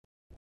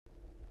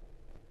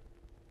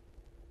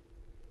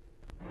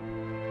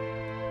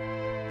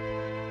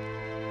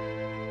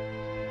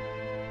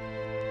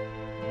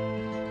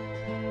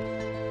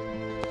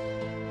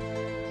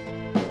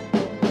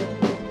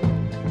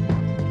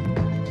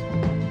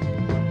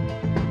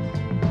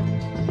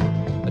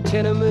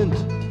tenement,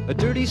 a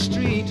dirty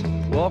street,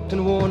 walked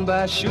and worn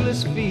by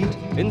shoeless feet,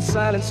 in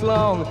silence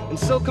long and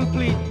so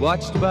complete,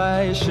 watched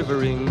by a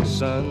shivering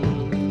sun.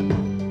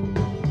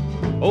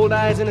 Old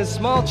eyes in a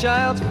small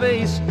child's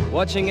face,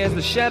 watching as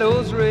the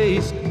shadows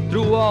race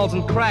through walls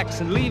and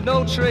cracks and leave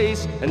no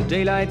trace, and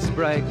daylight's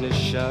brightness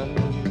shun.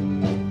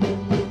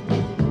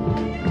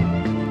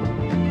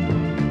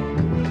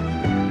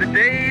 The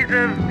days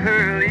of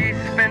Pearly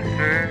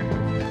Spencer,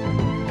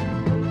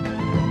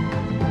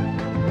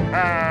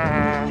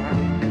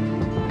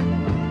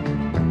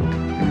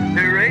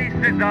 the race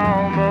is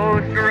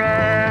almost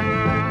run.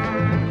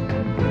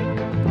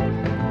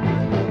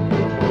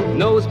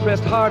 Nose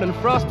pressed hard in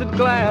frosted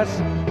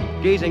glass,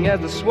 gazing as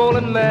the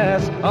swollen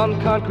mass on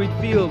concrete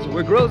fields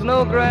where grows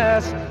no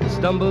grass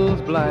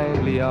stumbles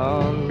blindly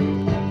on.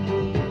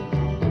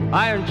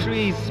 Iron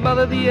trees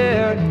smother the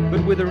air,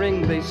 but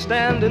withering they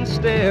stand and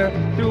stare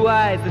through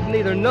eyes that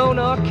neither know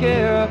nor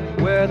care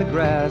where the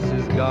grass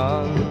is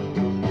gone.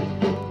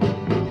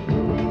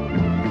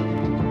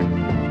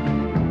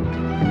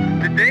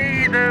 The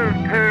days of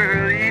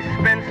Pearly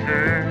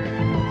Spencer,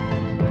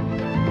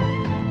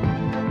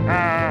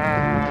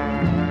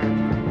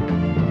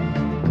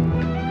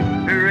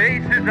 the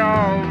race is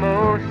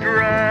almost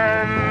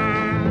run.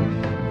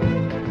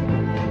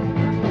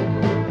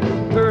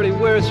 Pearly,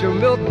 where's your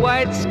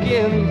milk-white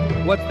skin?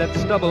 What's that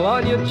stubble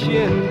on your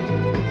chin?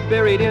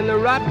 Buried in the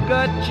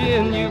rot-gut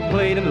gin, you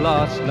played and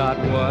lost, not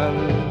won.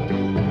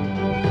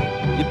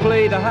 You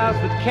played a house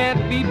that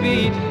can't be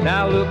beat.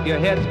 Now look, your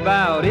head's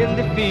bowed in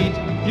defeat.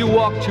 You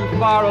walk too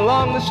far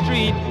along the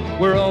street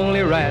where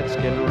only rats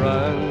can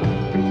run.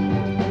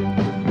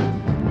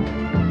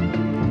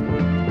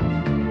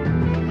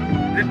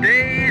 The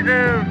days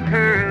of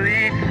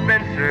Pearly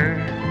Spencer,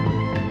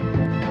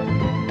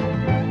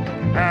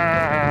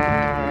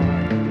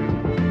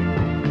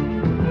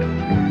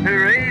 the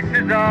race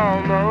is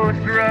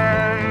almost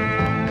run.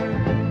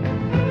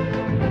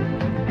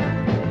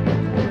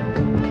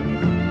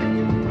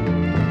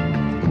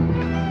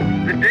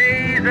 The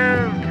days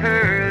of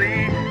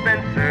Pearly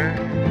Spencer,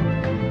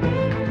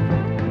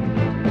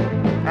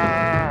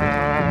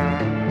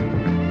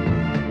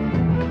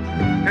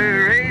 the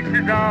race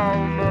is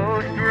almost